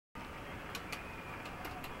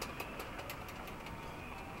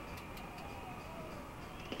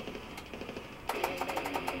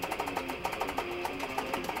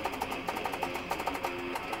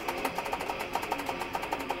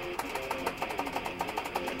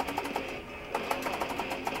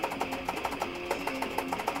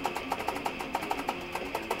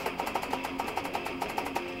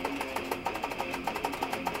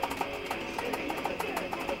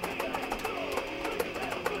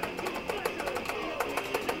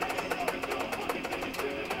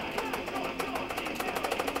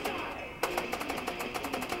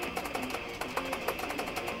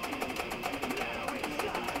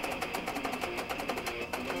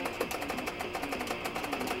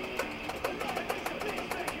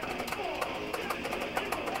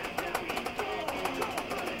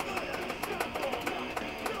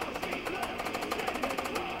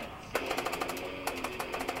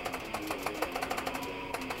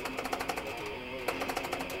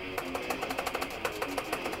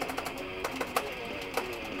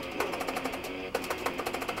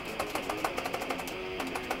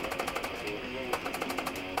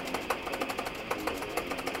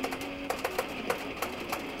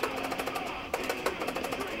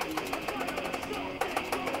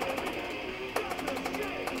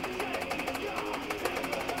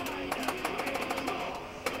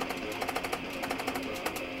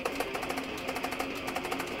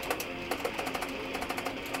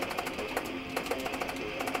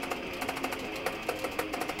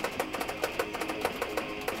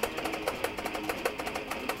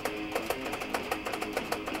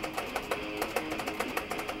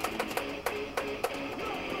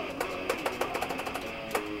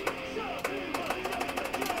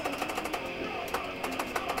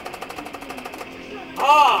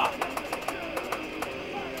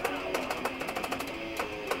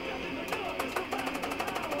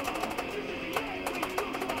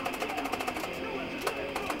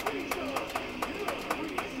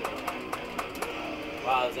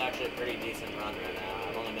actually a pretty decent run right now.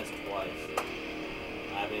 I've only missed twice.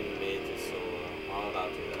 I haven't even made this solo. I'm about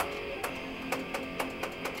to though.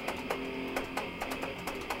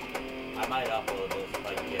 I might upload this if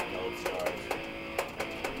I can get gold stars.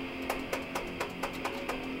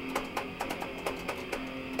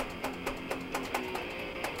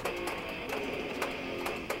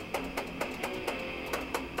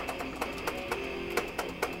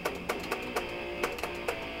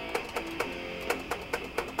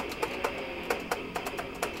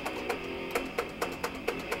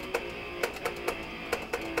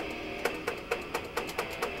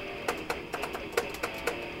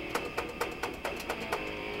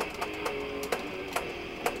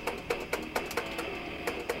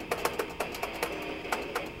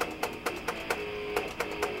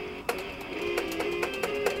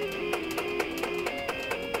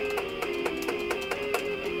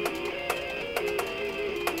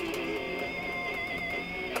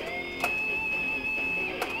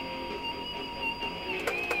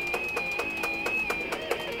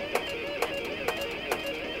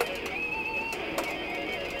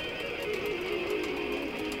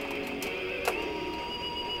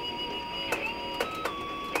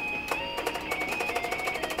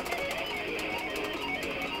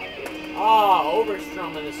 Ah,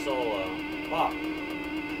 overstrum in the solo. Fuck.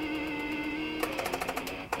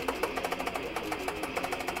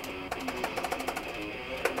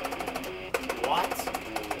 What?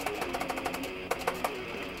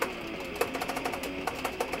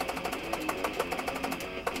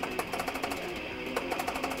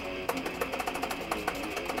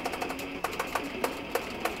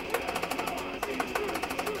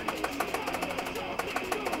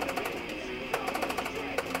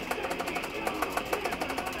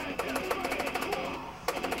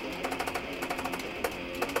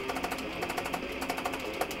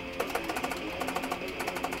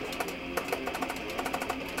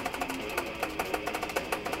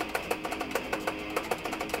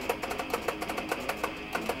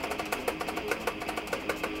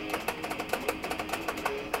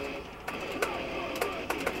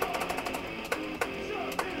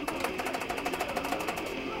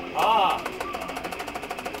 Ah!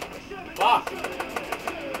 Fuck!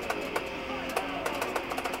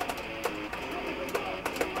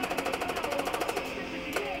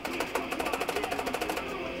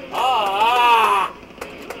 Ah!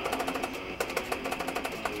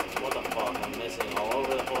 What the fuck? I'm missing all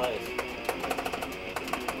over the place.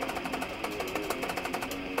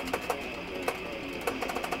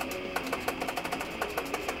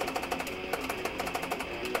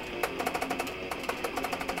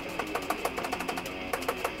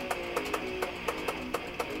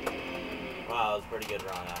 Wow, that was a pretty good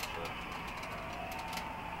run, actually.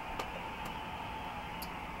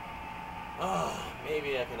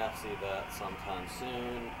 Maybe I can FC that sometime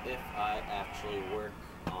soon if I actually work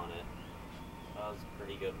on it. That was a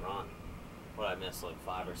pretty good run. What I missed like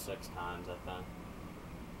 5 or 6 times, I think.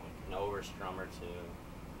 Like an overstrum or 2.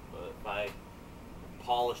 But if I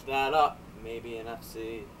polish that up, maybe an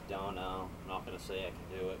FC. Don't know. I'm not gonna say I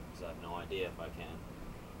can do it because I have no idea if I can.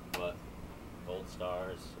 But gold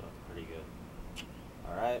stars, so pretty good.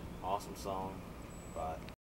 Alright, awesome song. Bye.